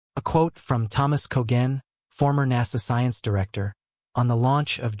A quote from Thomas Cogan, former NASA science director, on the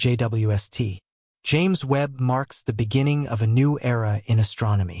launch of JWST. James Webb marks the beginning of a new era in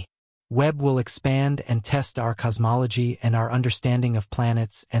astronomy. Webb will expand and test our cosmology and our understanding of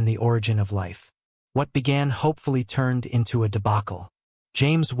planets and the origin of life. What began hopefully turned into a debacle.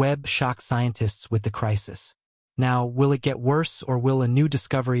 James Webb shocked scientists with the crisis. Now, will it get worse, or will a new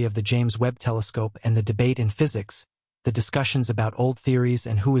discovery of the James Webb Telescope and the debate in physics, the discussions about old theories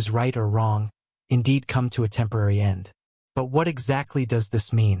and who is right or wrong, indeed come to a temporary end? But what exactly does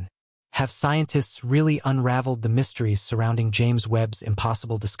this mean? Have scientists really unraveled the mysteries surrounding James Webb's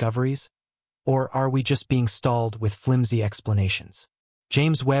impossible discoveries? Or are we just being stalled with flimsy explanations?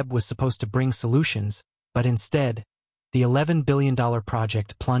 James Webb was supposed to bring solutions, but instead, the $11 billion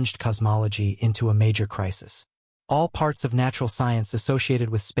project plunged cosmology into a major crisis. All parts of natural science associated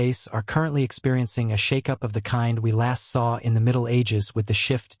with space are currently experiencing a shakeup of the kind we last saw in the Middle Ages with the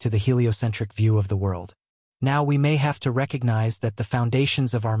shift to the heliocentric view of the world. Now we may have to recognize that the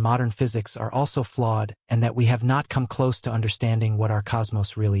foundations of our modern physics are also flawed and that we have not come close to understanding what our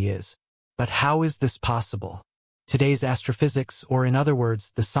cosmos really is. But how is this possible? Today's astrophysics, or in other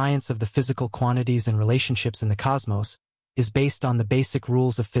words, the science of the physical quantities and relationships in the cosmos, is based on the basic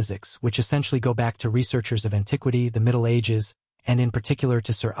rules of physics, which essentially go back to researchers of antiquity, the Middle Ages, and in particular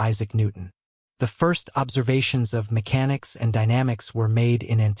to Sir Isaac Newton. The first observations of mechanics and dynamics were made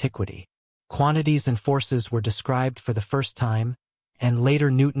in antiquity. Quantities and forces were described for the first time, and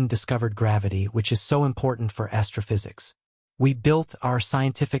later Newton discovered gravity, which is so important for astrophysics. We built our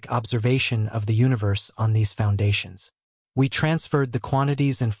scientific observation of the universe on these foundations. We transferred the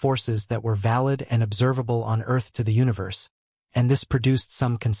quantities and forces that were valid and observable on Earth to the universe, and this produced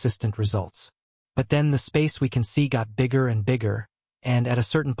some consistent results. But then the space we can see got bigger and bigger, and at a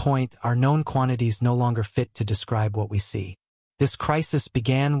certain point our known quantities no longer fit to describe what we see. This crisis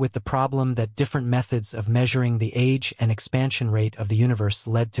began with the problem that different methods of measuring the age and expansion rate of the universe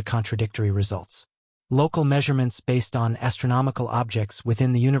led to contradictory results. Local measurements based on astronomical objects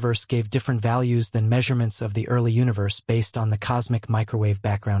within the universe gave different values than measurements of the early universe based on the cosmic microwave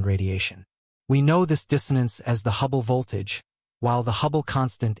background radiation. We know this dissonance as the Hubble voltage, while the Hubble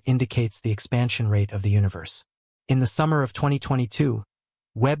constant indicates the expansion rate of the universe. In the summer of 2022,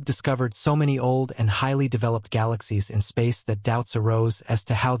 Webb discovered so many old and highly developed galaxies in space that doubts arose as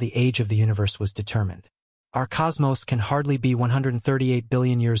to how the age of the universe was determined. Our cosmos can hardly be 138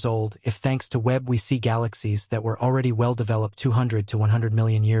 billion years old if, thanks to Webb, we see galaxies that were already well developed 200 to 100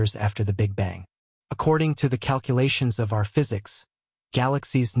 million years after the Big Bang. According to the calculations of our physics,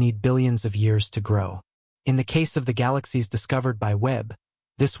 galaxies need billions of years to grow. In the case of the galaxies discovered by Webb,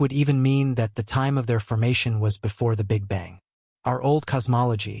 this would even mean that the time of their formation was before the Big Bang. Our old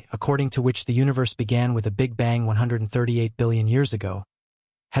cosmology, according to which the universe began with a Big Bang 138 billion years ago,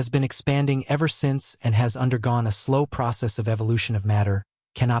 has been expanding ever since and has undergone a slow process of evolution of matter,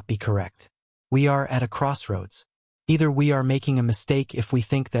 cannot be correct. We are at a crossroads. Either we are making a mistake if we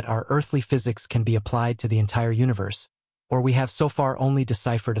think that our earthly physics can be applied to the entire universe, or we have so far only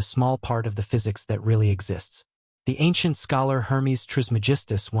deciphered a small part of the physics that really exists. The ancient scholar Hermes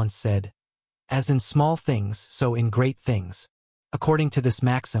Trismegistus once said, "As in small things, so in great things." According to this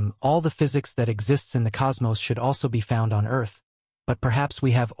maxim, all the physics that exists in the cosmos should also be found on Earth. But perhaps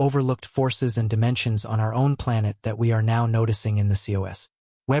we have overlooked forces and dimensions on our own planet that we are now noticing in the COS.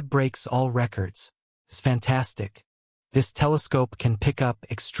 Webb breaks all records. It's fantastic. This telescope can pick up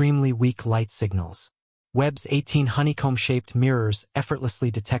extremely weak light signals. Webb's 18 honeycomb-shaped mirrors effortlessly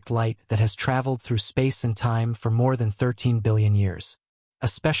detect light that has traveled through space and time for more than 13 billion years. A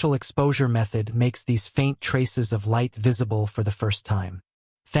special exposure method makes these faint traces of light visible for the first time.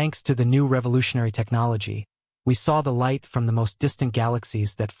 Thanks to the new revolutionary technology, we saw the light from the most distant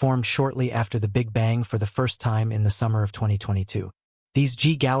galaxies that formed shortly after the Big Bang for the first time in the summer of 2022. These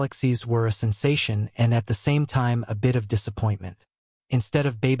G galaxies were a sensation and at the same time a bit of disappointment. Instead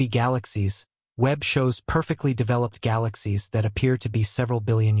of baby galaxies, Webb shows perfectly developed galaxies that appear to be several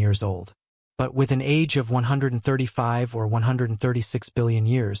billion years old. But with an age of 135 or 136 billion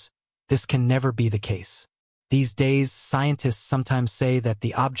years, this can never be the case. These days, scientists sometimes say that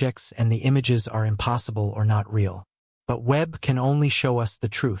the objects and the images are impossible or not real. But Webb can only show us the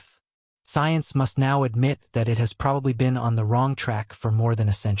truth. Science must now admit that it has probably been on the wrong track for more than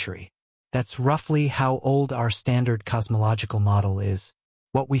a century. That's roughly how old our standard cosmological model is.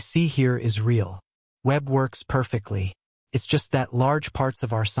 What we see here is real. Webb works perfectly. It's just that large parts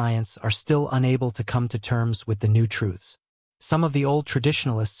of our science are still unable to come to terms with the new truths. Some of the old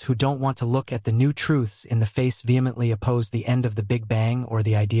traditionalists who don't want to look at the new truths in the face vehemently oppose the end of the Big Bang or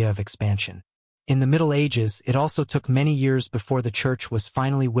the idea of expansion. In the Middle Ages, it also took many years before the Church was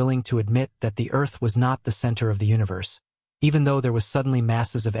finally willing to admit that the Earth was not the center of the universe, even though there was suddenly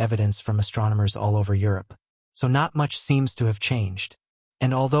masses of evidence from astronomers all over Europe. So not much seems to have changed.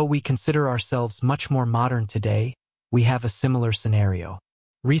 And although we consider ourselves much more modern today, we have a similar scenario.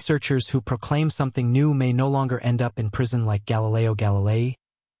 Researchers who proclaim something new may no longer end up in prison like Galileo Galilei,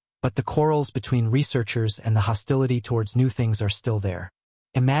 but the quarrels between researchers and the hostility towards new things are still there.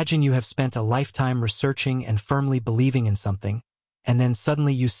 Imagine you have spent a lifetime researching and firmly believing in something, and then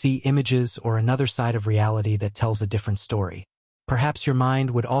suddenly you see images or another side of reality that tells a different story. Perhaps your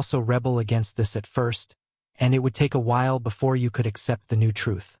mind would also rebel against this at first, and it would take a while before you could accept the new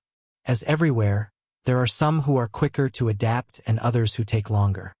truth. As everywhere, there are some who are quicker to adapt and others who take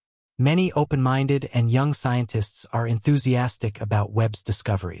longer. Many open-minded and young scientists are enthusiastic about Webb's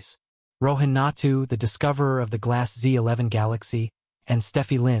discoveries. Rohan Natu, the discoverer of the Glass Z11 galaxy, and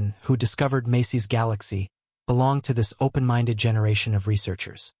Steffi Lin, who discovered Macy's galaxy, belong to this open-minded generation of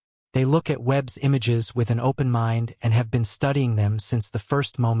researchers. They look at Webb's images with an open mind and have been studying them since the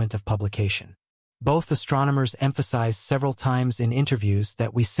first moment of publication. Both astronomers emphasize several times in interviews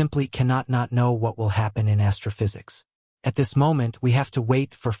that we simply cannot not know what will happen in astrophysics. At this moment, we have to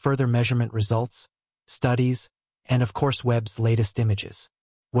wait for further measurement results, studies, and of course Webb's latest images.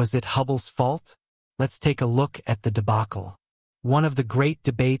 Was it Hubble's fault? Let's take a look at the debacle. One of the great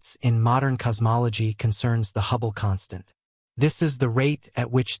debates in modern cosmology concerns the Hubble constant. This is the rate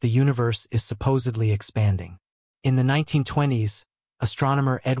at which the universe is supposedly expanding. In the 1920s,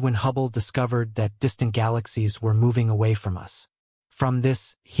 astronomer Edwin Hubble discovered that distant galaxies were moving away from us. From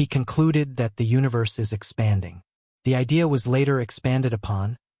this, he concluded that the universe is expanding. The idea was later expanded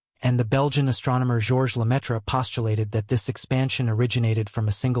upon, and the Belgian astronomer Georges Lemaitre postulated that this expansion originated from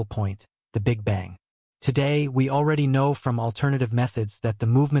a single point, the Big Bang. Today, we already know from alternative methods that the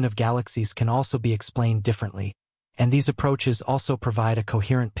movement of galaxies can also be explained differently, and these approaches also provide a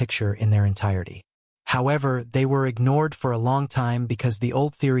coherent picture in their entirety. However, they were ignored for a long time because the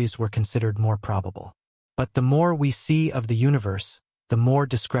old theories were considered more probable. But the more we see of the universe, the more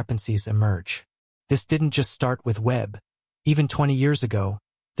discrepancies emerge. This didn't just start with Webb. Even 20 years ago,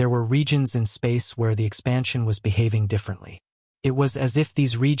 there were regions in space where the expansion was behaving differently. It was as if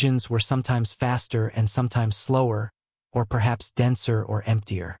these regions were sometimes faster and sometimes slower, or perhaps denser or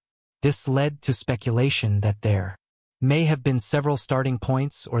emptier. This led to speculation that there may have been several starting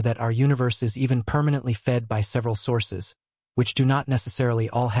points or that our universe is even permanently fed by several sources, which do not necessarily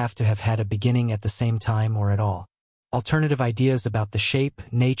all have to have had a beginning at the same time or at all. Alternative ideas about the shape,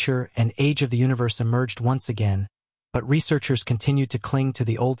 nature, and age of the universe emerged once again, but researchers continued to cling to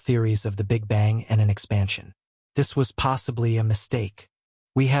the old theories of the Big Bang and an expansion. This was possibly a mistake.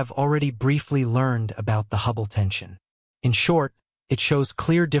 We have already briefly learned about the Hubble tension. In short, it shows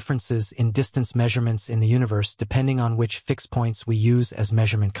clear differences in distance measurements in the universe depending on which fixed points we use as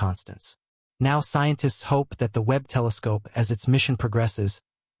measurement constants. Now scientists hope that the Webb telescope, as its mission progresses,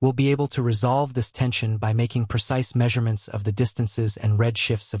 will be able to resolve this tension by making precise measurements of the distances and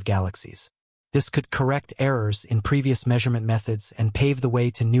redshifts of galaxies. This could correct errors in previous measurement methods and pave the way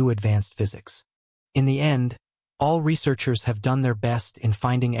to new advanced physics. In the end, all researchers have done their best in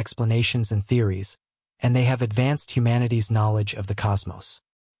finding explanations and theories, and they have advanced humanity's knowledge of the cosmos.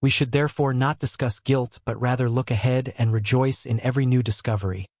 We should therefore not discuss guilt but rather look ahead and rejoice in every new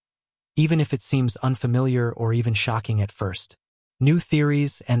discovery, even if it seems unfamiliar or even shocking at first. New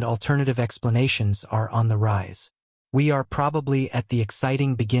theories and alternative explanations are on the rise. We are probably at the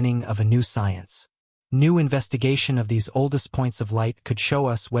exciting beginning of a new science. New investigation of these oldest points of light could show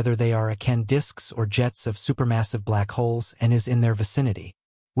us whether they are akin disks or jets of supermassive black holes and is in their vicinity.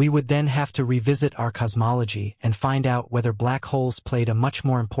 We would then have to revisit our cosmology and find out whether black holes played a much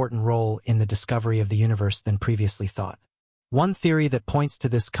more important role in the discovery of the universe than previously thought. One theory that points to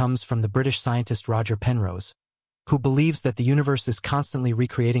this comes from the British scientist Roger Penrose, who believes that the universe is constantly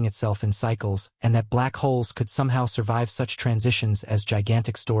recreating itself in cycles and that black holes could somehow survive such transitions as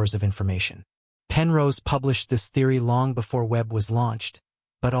gigantic stores of information. Penrose published this theory long before Webb was launched,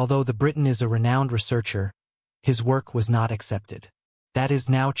 but although the Briton is a renowned researcher, his work was not accepted. That is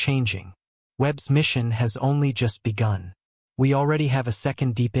now changing. Webb's mission has only just begun. We already have a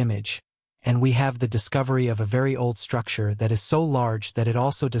second deep image, and we have the discovery of a very old structure that is so large that it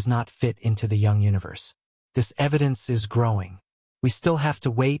also does not fit into the young universe. This evidence is growing. We still have to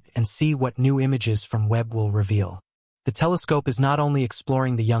wait and see what new images from Webb will reveal. The telescope is not only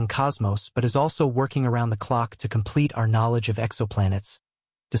exploring the young cosmos but is also working around the clock to complete our knowledge of exoplanets,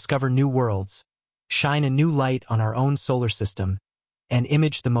 discover new worlds, shine a new light on our own solar system, and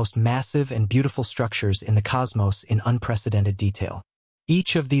image the most massive and beautiful structures in the cosmos in unprecedented detail.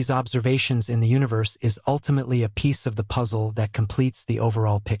 Each of these observations in the universe is ultimately a piece of the puzzle that completes the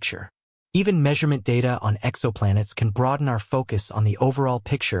overall picture. Even measurement data on exoplanets can broaden our focus on the overall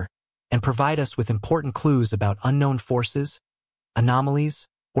picture and provide us with important clues about unknown forces, anomalies,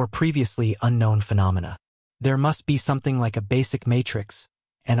 or previously unknown phenomena. There must be something like a basic matrix,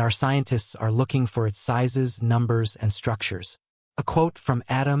 and our scientists are looking for its sizes, numbers, and structures. A quote from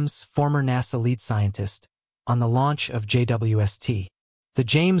Adams, former NASA lead scientist, on the launch of JWST. The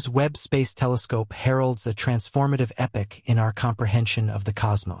James Webb Space Telescope heralds a transformative epoch in our comprehension of the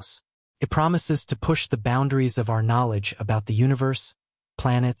cosmos. It promises to push the boundaries of our knowledge about the universe,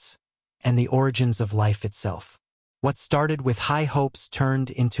 planets, and the origins of life itself. What started with high hopes turned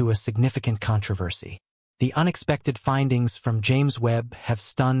into a significant controversy. The unexpected findings from James Webb have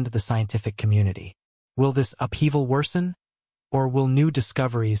stunned the scientific community. Will this upheaval worsen? Or will new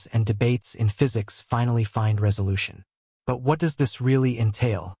discoveries and debates in physics finally find resolution? But what does this really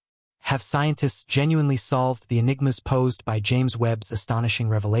entail? Have scientists genuinely solved the enigmas posed by James Webb's astonishing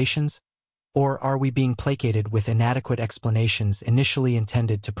revelations? Or are we being placated with inadequate explanations initially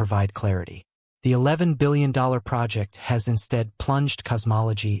intended to provide clarity? The $11 billion project has instead plunged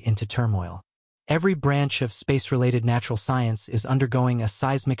cosmology into turmoil. Every branch of space-related natural science is undergoing a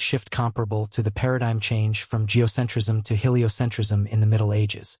seismic shift comparable to the paradigm change from geocentrism to heliocentrism in the Middle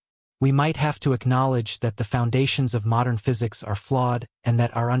Ages. We might have to acknowledge that the foundations of modern physics are flawed and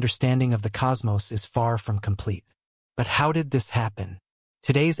that our understanding of the cosmos is far from complete. But how did this happen?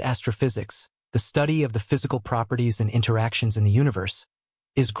 Today's astrophysics, the study of the physical properties and interactions in the universe,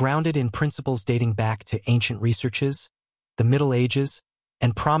 is grounded in principles dating back to ancient researches, the Middle Ages,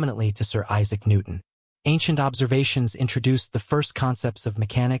 and prominently to Sir Isaac Newton. Ancient observations introduced the first concepts of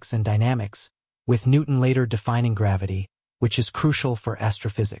mechanics and dynamics, with Newton later defining gravity, which is crucial for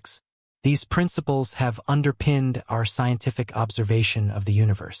astrophysics. These principles have underpinned our scientific observation of the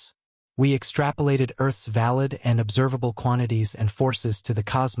universe. We extrapolated Earth's valid and observable quantities and forces to the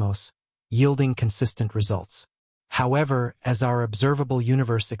cosmos, yielding consistent results. However, as our observable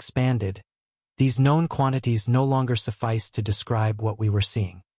universe expanded, these known quantities no longer sufficed to describe what we were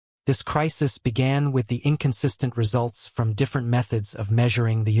seeing. This crisis began with the inconsistent results from different methods of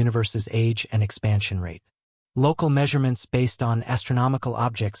measuring the universe's age and expansion rate. Local measurements based on astronomical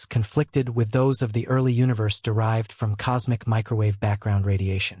objects conflicted with those of the early universe derived from cosmic microwave background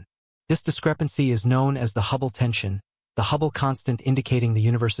radiation. This discrepancy is known as the Hubble tension. The Hubble constant indicating the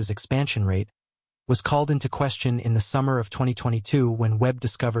universe's expansion rate was called into question in the summer of 2022 when Webb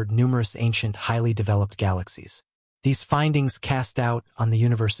discovered numerous ancient, highly developed galaxies. These findings cast doubt on the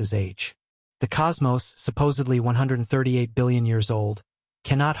universe's age. The cosmos, supposedly 138 billion years old,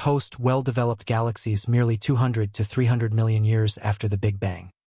 cannot host well-developed galaxies merely 200 to 300 million years after the Big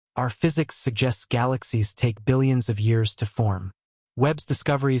Bang. Our physics suggests galaxies take billions of years to form. Webb's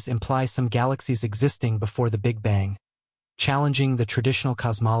discoveries imply some galaxies existing before the Big Bang, challenging the traditional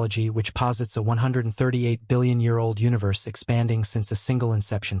cosmology which posits a 138 billion-year-old universe expanding since a single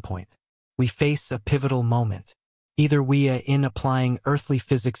inception point. We face a pivotal moment. Either we are in applying earthly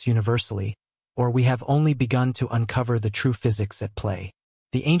physics universally, or we have only begun to uncover the true physics at play.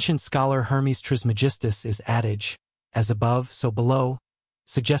 The ancient scholar Hermes Trismegistus' adage, as above, so below,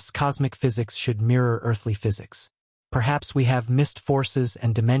 suggests cosmic physics should mirror earthly physics. Perhaps we have missed forces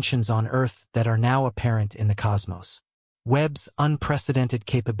and dimensions on Earth that are now apparent in the cosmos. Webb's unprecedented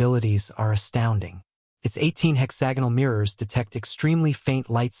capabilities are astounding. Its 18 hexagonal mirrors detect extremely faint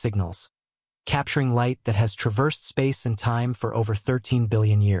light signals, capturing light that has traversed space and time for over 13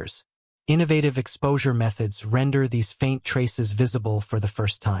 billion years. Innovative exposure methods render these faint traces visible for the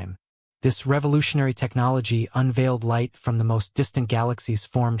first time. This revolutionary technology unveiled light from the most distant galaxies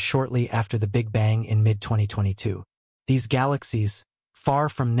formed shortly after the Big Bang in mid-2022. These galaxies, far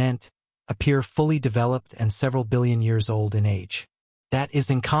from Nent, appear fully developed and several billion years old in age. That is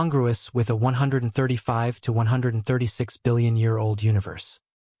incongruous with a 135 to 136 billion-year-old universe.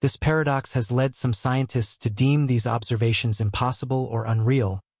 This paradox has led some scientists to deem these observations impossible or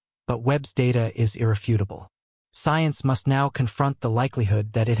unreal, but Webb's data is irrefutable. Science must now confront the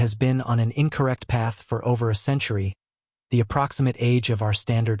likelihood that it has been on an incorrect path for over a century, the approximate age of our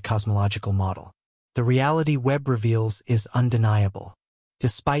standard cosmological model. The reality Webb reveals is undeniable.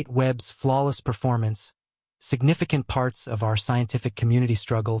 Despite Webb's flawless performance, significant parts of our scientific community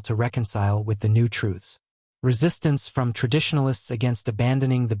struggle to reconcile with the new truths. Resistance from traditionalists against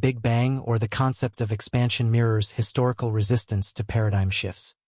abandoning the Big Bang or the concept of expansion mirrors historical resistance to paradigm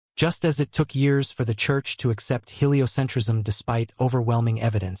shifts. Just as it took years for the Church to accept heliocentrism despite overwhelming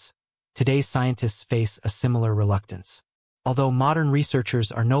evidence, today's scientists face a similar reluctance. Although modern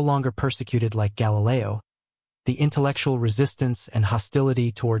researchers are no longer persecuted like Galileo, the intellectual resistance and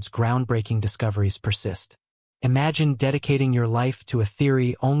hostility towards groundbreaking discoveries persist. Imagine dedicating your life to a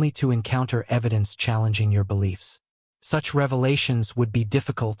theory only to encounter evidence challenging your beliefs. Such revelations would be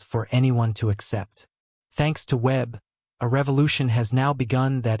difficult for anyone to accept. Thanks to Webb, a revolution has now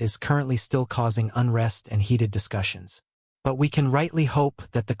begun that is currently still causing unrest and heated discussions. But we can rightly hope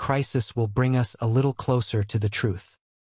that the crisis will bring us a little closer to the truth.